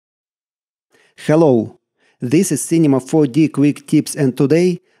Hello, this is Cinema 4D Quick Tips, and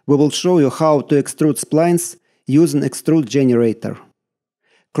today we will show you how to extrude splines using Extrude generator.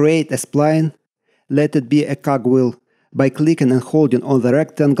 Create a spline, let it be a cogwheel, by clicking and holding on the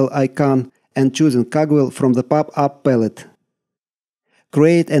rectangle icon and choosing cogwheel from the pop-up palette.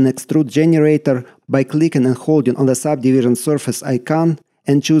 Create an extrude generator by clicking and holding on the subdivision surface icon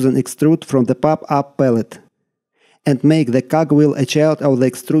and choosing extrude from the pop-up palette. And make the cogwheel a child of the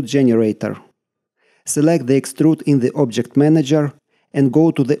extrude generator. Select the extrude in the Object Manager and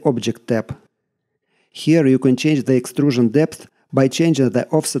go to the Object tab. Here you can change the extrusion depth by changing the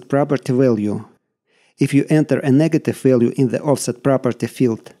offset property value. If you enter a negative value in the offset property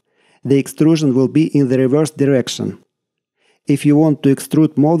field, the extrusion will be in the reverse direction. If you want to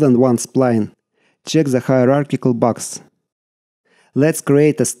extrude more than one spline, check the hierarchical box. Let's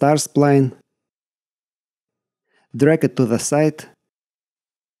create a star spline. Drag it to the side.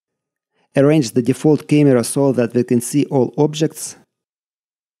 Arrange the default camera so that we can see all objects.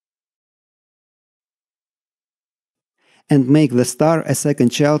 And make the star a second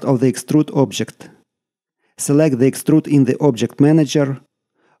child of the extrude object. Select the extrude in the Object Manager,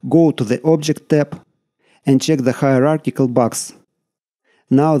 go to the Object tab, and check the hierarchical box.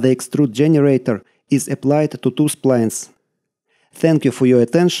 Now the extrude generator is applied to two splines. Thank you for your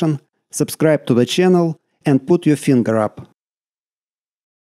attention, subscribe to the channel, and put your finger up.